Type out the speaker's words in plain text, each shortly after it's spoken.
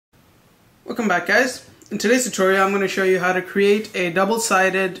Welcome back, guys. In today's tutorial I'm going to show you how to create a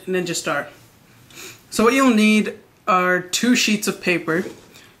double-sided ninja star. So what you'll need are two sheets of paper.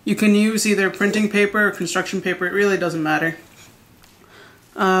 You can use either printing paper or construction paper, it really doesn't matter.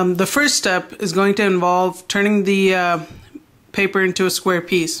 The first step is going to involve turning the paper into a square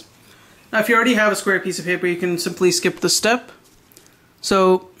piece. Now if you already have a square piece of paper, you can simply skip the step.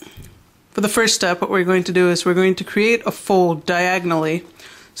 So for the first step, what we're going to do is we're going to create a fold diagonally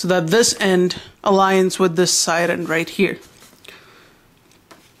so that this end aligns with this side end right here.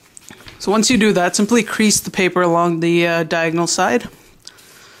 So once you do that, simply crease the paper along the diagonal side.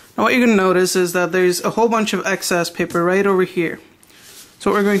 Now what you're going to notice is that there's a whole bunch of excess paper right over here.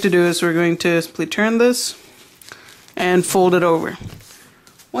 So what we're going to do is we're going to simply turn this and fold it over.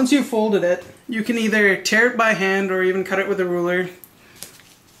 Once you've folded it, you can either tear it by hand or even cut it with a ruler,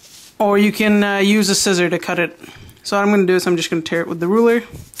 or you can use a scissor to cut it. So what I'm going to do is I'm just going to tear it with the ruler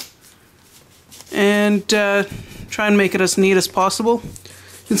and try and make it as neat as possible.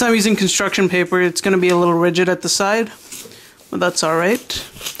 Since I'm using construction paper, it's going to be a little rigid at the side, but that's alright.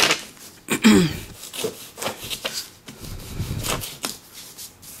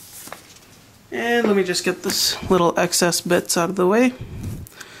 And let me just get this little excess bits out of the way.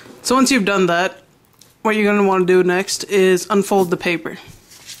 So once you've done that, what you're going to want to do next is unfold the paper.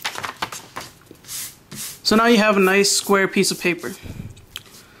 So now you have a nice square piece of paper.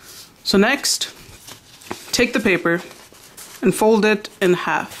 So next, take the paper and fold it in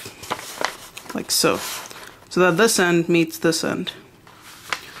half, like so that this end meets this end.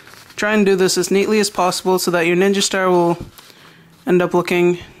 Try and do this as neatly as possible so that your ninja star will end up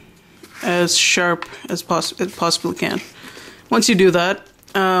looking as sharp as it possibly can. Once you do that,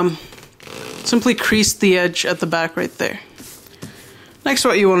 simply crease the edge at the back right there. Next,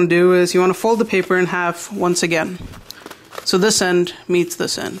 what you want to do is you want to fold the paper in half once again. So this end meets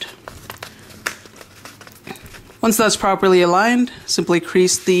this end. Once that's properly aligned, simply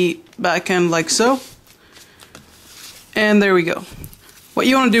crease the back end like so. And there we go. What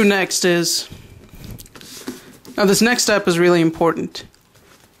you want to do next is, now this next step is really important.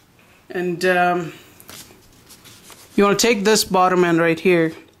 And you want to take this bottom end right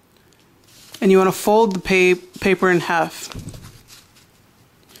here and you want to fold the paper in half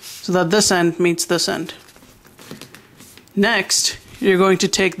so that this end meets this end. Next, you're going to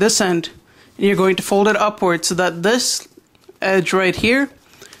take this end and you're going to fold it upward so that this edge right here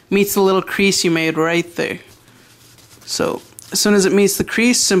meets the little crease you made right there. So as soon as it meets the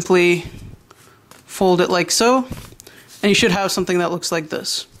crease, simply fold it like so, and you should have something that looks like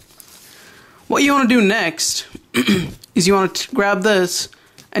this. What you want to do next is you want to grab this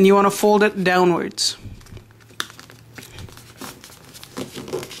and you want to fold it downwards.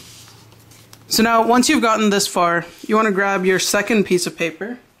 So now once you've gotten this far, you want to grab your second piece of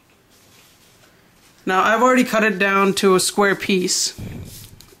paper. Now I've already cut it down to a square piece.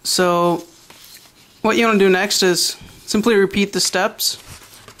 So what you want to do next is simply repeat the steps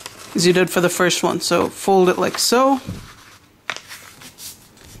as you did for the first one. So fold it like so.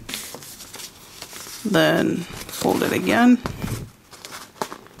 Then fold it again.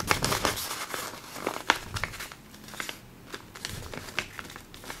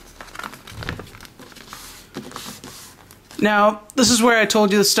 Now, this is where I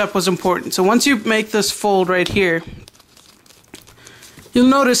told you the step was important. So once you make this fold right here, you'll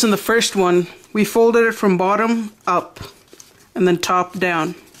notice in the first one, we folded it from bottom up and then top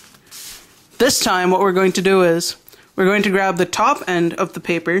down. This time, what we're going to do is, we're going to grab the top end of the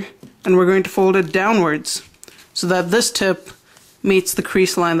paper and we're going to fold it downwards so that this tip meets the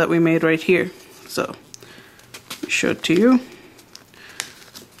crease line that we made right here. So, let me show it to you.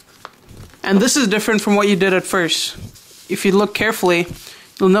 And this is different from what you did at first. If you look carefully,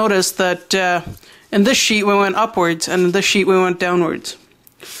 you'll notice that in this sheet we went upwards and in this sheet we went downwards.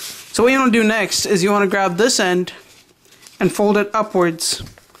 So what you want to do next is you want to grab this end and fold it upwards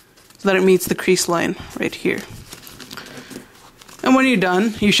so that it meets the crease line right here. And when you're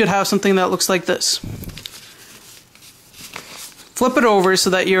done, you should have something that looks like this. Flip it over so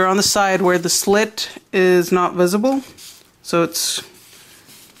that you're on the side where the slit is not visible, so it's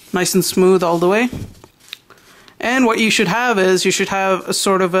nice and smooth all the way. And what you should have is, you should have a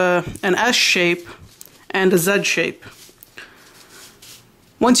sort of an S shape and a Z shape.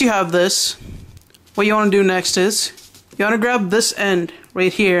 Once you have this, what you want to do next is, you want to grab this end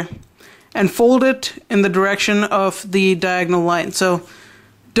right here and fold it in the direction of the diagonal line. So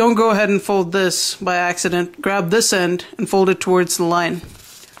don't go ahead and fold this by accident. Grab this end and fold it towards the line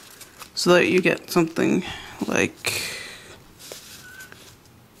so that you get something like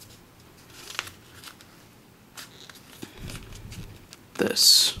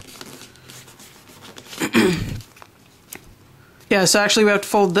this. Yeah, so actually we have to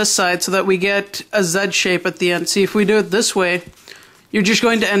fold this side so that we get a Z shape at the end. See, if we do it this way, you're just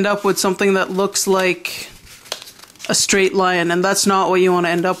going to end up with something that looks like a straight line, and that's not what you want to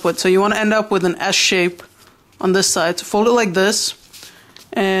end up with. So you want to end up with an S shape on this side. So fold it like this,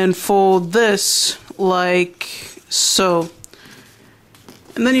 and fold this like so.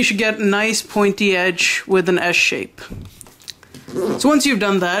 And then you should get a nice pointy edge with an S shape. So once you've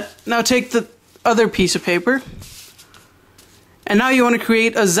done that, now take the other piece of paper, and now you want to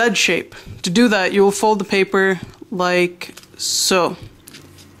create a Z shape. To do that, you will fold the paper like so.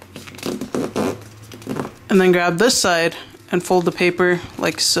 And then grab this side and fold the paper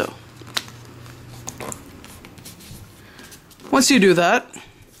like so. Once you do that,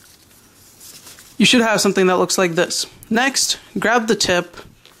 you should have something that looks like this. Next, grab the tip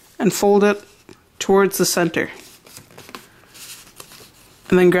and fold it towards the center.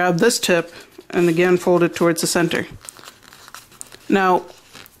 And then grab this tip and again fold it towards the center. Now,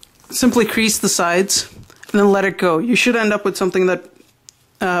 simply crease the sides and then let it go. You should end up with something that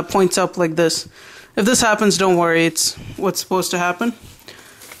points up like this. If this happens, don't worry, it's what's supposed to happen.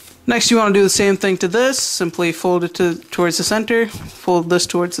 Next, you want to do the same thing to this. Simply fold it towards the center, fold this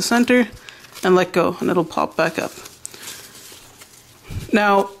towards the center, and let go, and it'll pop back up.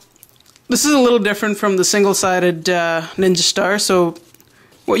 Now, this is a little different from the single-sided ninja star, so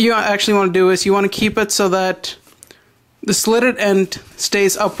what you actually want to do is you want to keep it so that the slitted end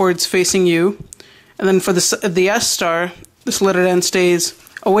stays upwards facing you, and then for the S star, the slitted end stays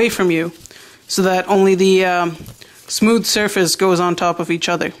away from you, so that only the smooth surface goes on top of each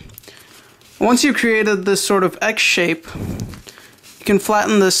other. Once you've created this sort of X shape, you can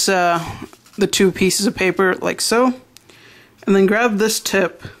flatten this the two pieces of paper like so, and then grab this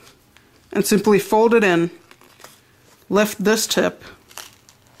tip and simply fold it in, lift this tip,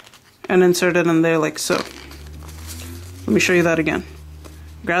 and insert it in there like so. Let me show you that again.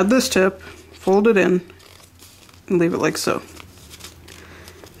 Grab this tip, fold it in, and leave it like so.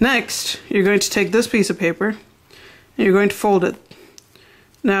 Next, you're going to take this piece of paper, and you're going to fold it.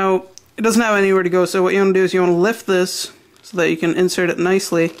 Now, it doesn't have anywhere to go, so what you want to do is you want to lift this so that you can insert it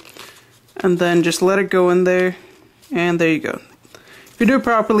nicely, and then just let it go in there, and there you go. If you do it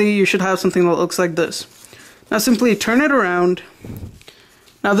properly, you should have something that looks like this. Now simply turn it around.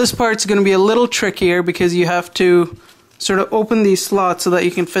 Now this part's going to be a little trickier because you have to sort of open these slots so that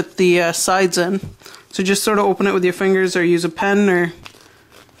you can fit the sides in. So just sort of open it with your fingers or use a pen or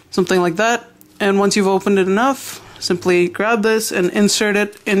something like that. And once you've opened it enough, simply grab this and insert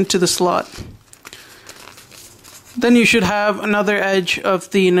it into the slot. Then you should have another edge of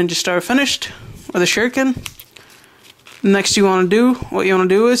the ninja star finished, or the shuriken. Next what you want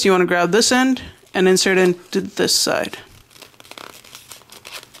to do is you want to grab this end and insert it into this side.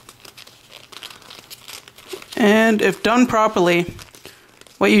 And if done properly,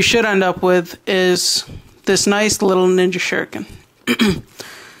 what you should end up with is this nice little ninja shuriken.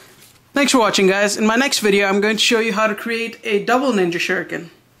 Thanks for watching, guys. In my next video, I'm going to show you how to create a double ninja shuriken.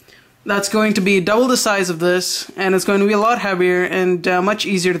 That's going to be double the size of this, and it's going to be a lot heavier and much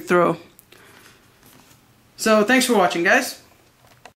easier to throw. So thanks for watching, guys.